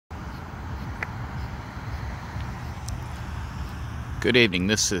Good evening.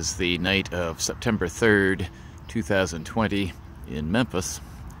 This is the night of September 3rd, 2020 in Memphis.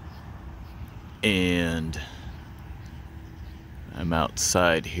 And I'm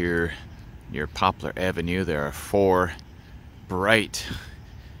outside here near Poplar Avenue. There are four bright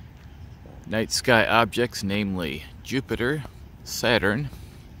night sky objects, namely Jupiter, Saturn,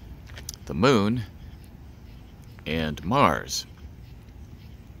 the Moon, and Mars.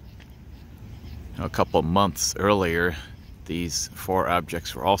 Now, a couple months earlier, these four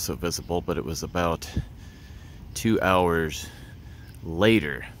objects were also visible, but it was about 2 hours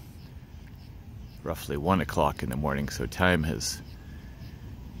later, roughly 1 o'clock in the morning. So time has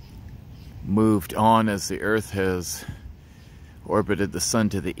moved on as the Earth has orbited the Sun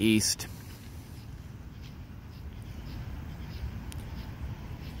to the east.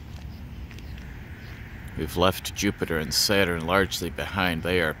 We've left Jupiter and Saturn largely behind.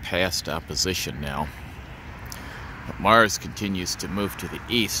 They are past opposition now. But Mars continues to move to the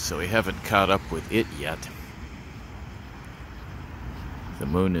east, so we haven't caught up with it yet. The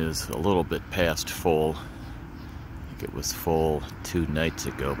Moon is a little bit past full. I think it was full 2 nights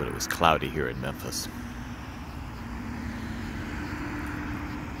ago, but it was cloudy here in Memphis.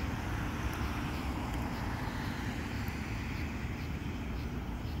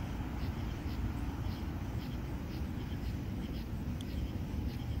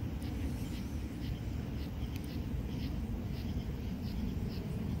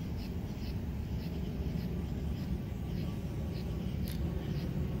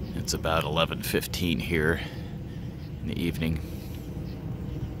 It's about 11:15 here in the evening.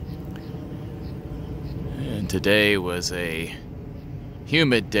 And today was a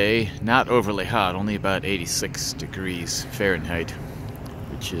humid day, not overly hot, only about 86 degrees Fahrenheit,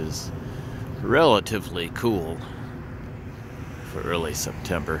 which is relatively cool for early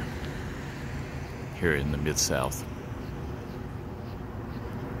September here in the Mid-South.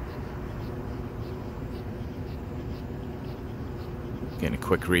 Again, a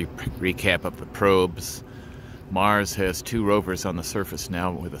quick recap of the probes. Mars has 2 rovers on the surface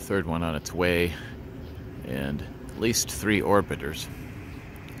now, with a 3rd one on its way, and at least 3 orbiters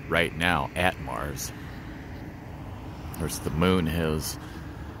right now at Mars. Of course, the Moon has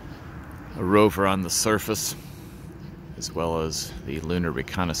a rover on the surface, as well as the Lunar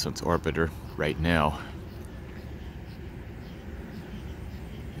Reconnaissance Orbiter right now.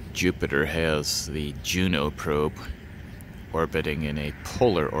 Jupiter has the Juno probe orbiting in a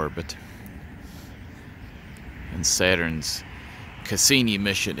polar orbit. And Saturn's Cassini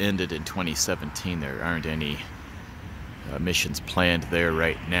mission ended in 2017. There aren't any missions planned there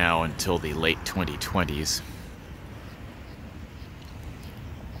right now until the late 2020s.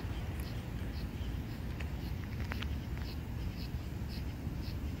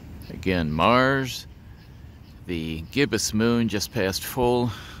 Again, Mars, the gibbous moon just past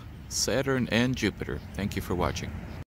full, Saturn, and Jupiter. Thank you for watching.